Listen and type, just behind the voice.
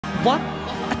1,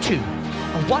 a 2,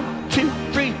 a 1, 2,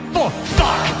 3, 4.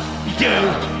 Fuck you,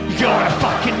 you're a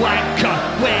fucking wanker.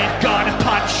 We're gonna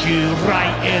punch you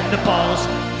right in the balls.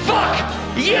 Fuck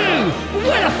you,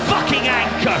 we're a fucking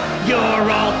anchor. You're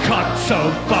all cunts, so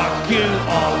fuck you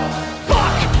all.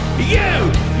 Fuck you,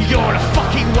 you're a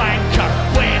fucking wanker.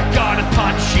 We're gonna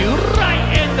punch you right